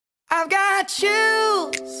got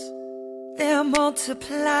chills, they're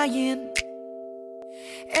multiplying,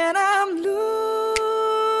 and I'm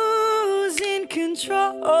losing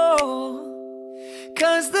control.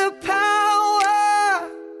 'Cause the power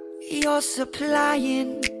you're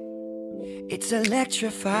supplying, it's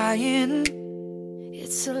electrifying.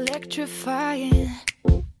 It's electrifying.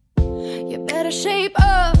 You better shape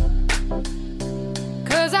up,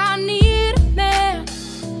 'cause I need a man,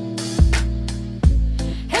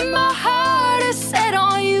 and my heart is set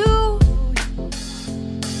on you.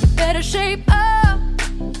 You better shape up,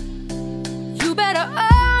 you better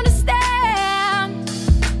understand.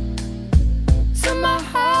 To my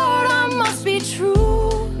heart I must be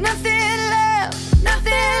true. Nothing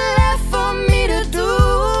left for me to do.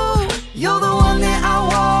 You're the one that I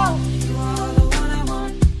want. You are the one I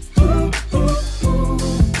want.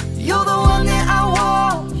 You're the one that I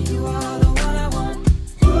want. You are the one I want.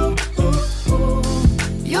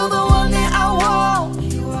 You're the one that I want.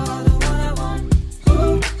 You are the one I want.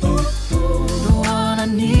 The one I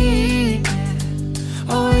need.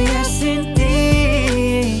 Oh yes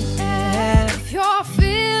indeed. If you're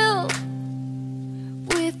filled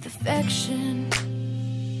with affection,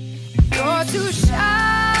 you're too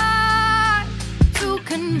shy to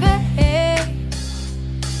convey.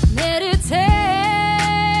 Meditate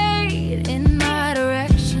in my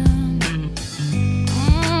direction.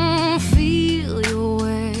 Feel your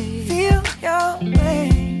way. Feel your way.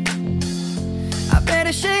 I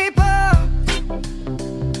better shape up,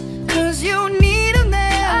 'cause you need a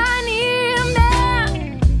man. I need a man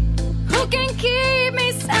who can keep me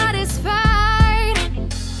satisfied.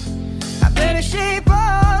 I better shape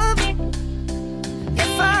up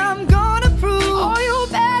if I'm gonna prove. Oh, you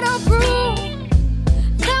better prove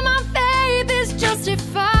that my faith is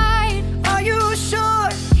justified. Are you sure?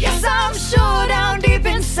 Yes, I'm sure down deep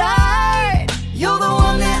inside. You're the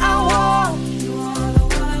one that I want. You are the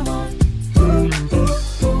one I want.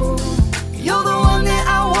 You're the one that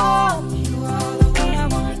I want. You are the one I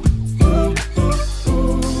want.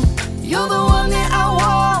 You're the one that I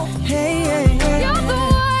want. Hey, hey, hey. You're the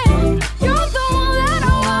one. You're the one that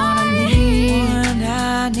I want. One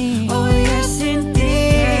I need. Oh yes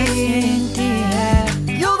indeed. Yes,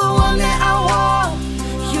 indeed. You're the one that I want.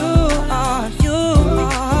 You are.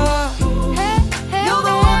 Hey, hey, you're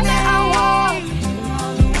the one that I want.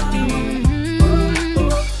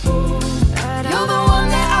 You're the one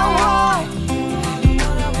that I want.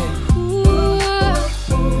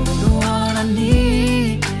 The one I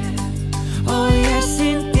need. Oh yes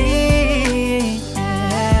indeed.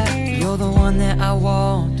 You're the one that I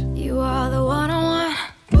want. You are the one I want.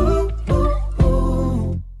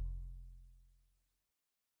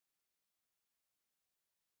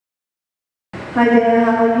 Hi there,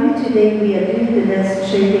 how are you? Today we are doing the next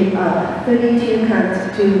shaping up. 32 counts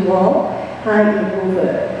to wall, high in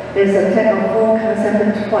mover. There's a tag of 4 counts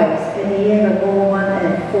happened twice, at the end of wall 1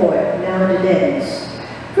 and 4. Now the dance.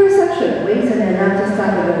 First section, wait and allow to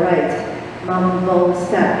start with the right. Mambo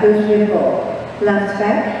step, huge ripple. Left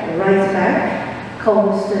back, right back,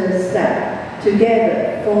 coaster step.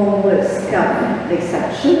 Together, forward scuff, next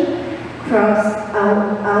section. Cross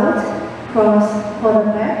out, cross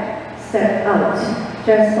corner back. Step out,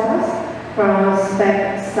 just pass, cross, back,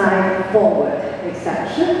 side, forward, next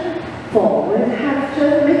section, forward, half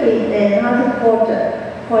turn, making another quarter,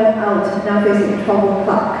 point out, now facing 12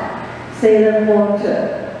 o'clock, sailor quarter,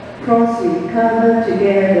 cross, recover,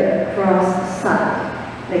 together, cross, side,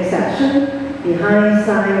 next section, behind,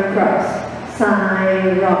 side, cross,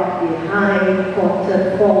 side, rock, behind,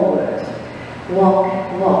 quarter, forward, walk,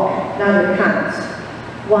 now the count,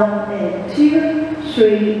 1 and 2,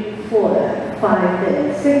 3, 4, 5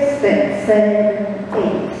 and 6, then 7,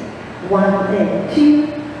 8. 1 and 2,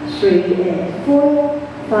 3 and 4,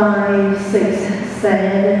 5, 6,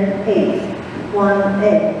 7, 8. 1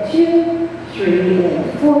 and 2, 3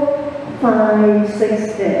 and 4, 5,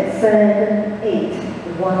 6, then 7, 8.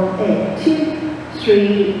 1 and 2,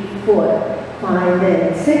 3, 4, 5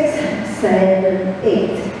 and 6, 7,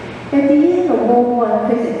 8. At the end of wall 1,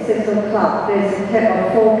 facing 6 o'clock, there's a tag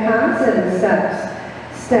of 4 counts and the steps.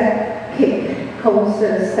 Step, kick,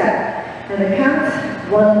 coaster step. And the count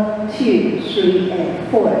 1, 2, 3, and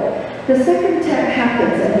 4. The second tag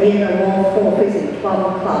happens at the end of wall 4, facing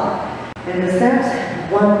 12 o'clock. And the steps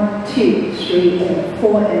 1, 2, 3, and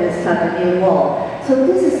 4, and then start a new wall. So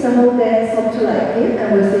this is the whole dance. Hope to like it, and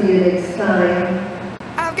we'll see you next time.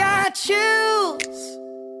 I've got chills,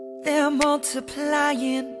 they're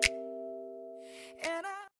multiplying,